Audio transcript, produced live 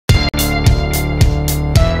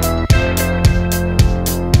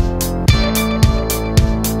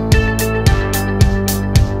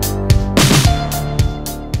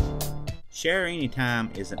Anytime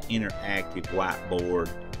is an interactive whiteboard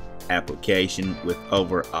application with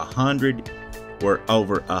over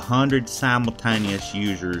 100 simultaneous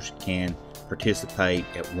users can participate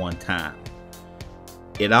at one time.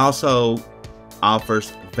 It also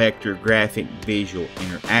offers vector graphic visual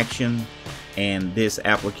interaction, and this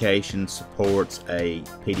application supports a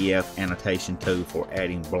PDF annotation tool for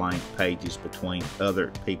adding blank pages between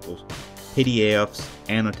other people's PDFs,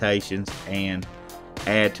 annotations, and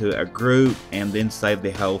add to a group and then save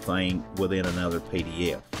the whole thing within another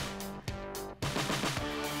PDF.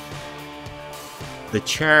 The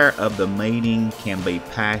chair of the meeting can be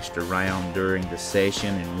passed around during the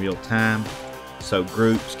session in real time so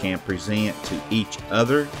groups can present to each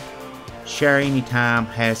other. Share Anytime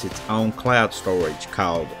has its own cloud storage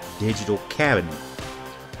called Digital Cabinet.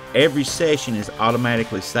 Every session is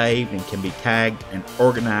automatically saved and can be tagged and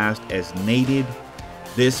organized as needed.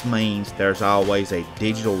 This means there's always a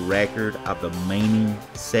digital record of the meeting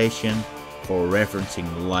session for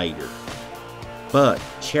referencing later. But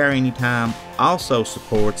Share Anytime also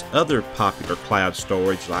supports other popular cloud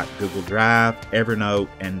storage like Google Drive, Evernote,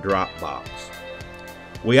 and Dropbox.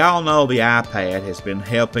 We all know the iPad has been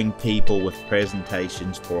helping people with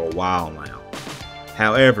presentations for a while now.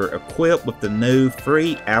 However, equipped with the new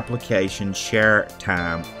free application Share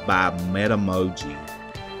Time by MetaMoji,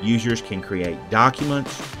 users can create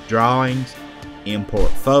documents, drawings,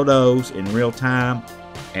 import photos in real time,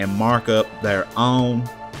 and mark up their own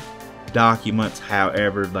documents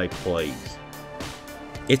however they please.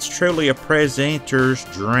 It's truly a presenter's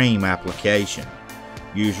dream application.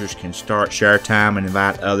 Users can start Share Time and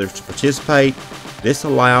invite others to participate. This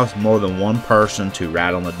allows more than one person to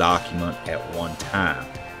write on the document at one time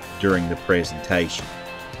during the presentation.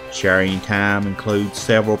 Share Anytime includes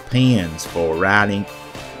several pens for writing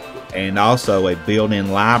and also a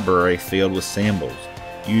built-in library filled with symbols.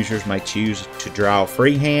 Users may choose to draw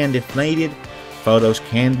freehand if needed. Photos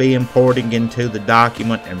can be imported into the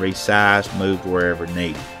document and resized, moved wherever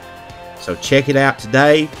needed. So check it out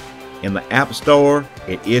today in the App Store.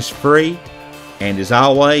 It is free. And as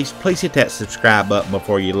always, please hit that subscribe button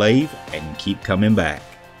before you leave and keep coming back.